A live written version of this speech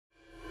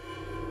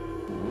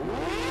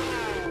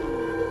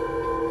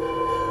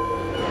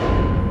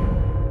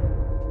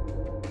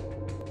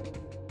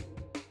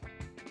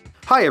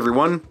Hi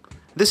everyone,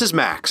 this is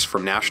Max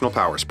from National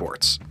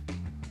Powersports.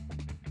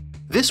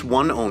 This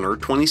one-owner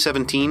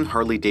 2017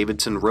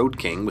 Harley-Davidson Road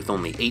King with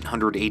only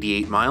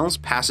 888 miles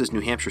passes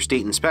New Hampshire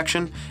state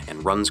inspection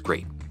and runs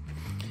great.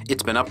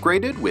 It's been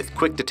upgraded with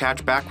quick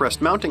detach backrest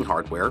mounting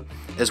hardware,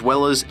 as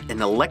well as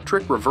an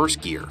electric reverse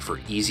gear for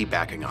easy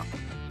backing up.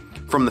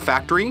 From the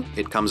factory,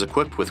 it comes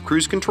equipped with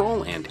cruise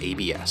control and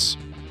ABS.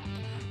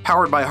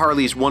 Powered by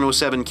Harley's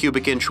 107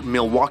 cubic inch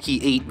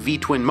Milwaukee 8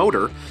 V-twin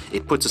motor,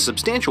 it puts a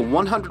substantial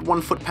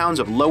 101 foot-pounds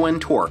of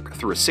low-end torque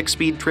through a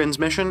 6-speed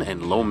transmission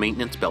and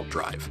low-maintenance belt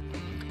drive.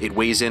 It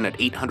weighs in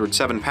at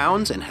 807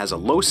 pounds and has a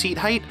low seat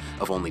height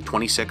of only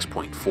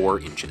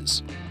 26.4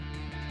 inches.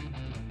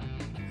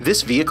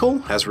 This vehicle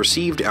has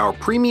received our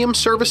premium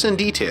service and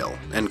detail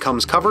and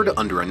comes covered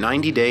under a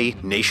 90-day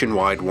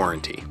nationwide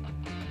warranty.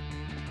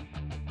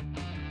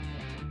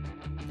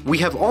 We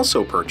have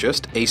also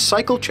purchased a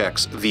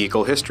CycleCheck's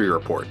Vehicle History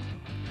Report.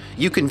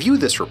 You can view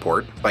this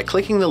report by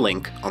clicking the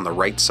link on the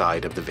right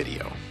side of the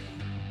video.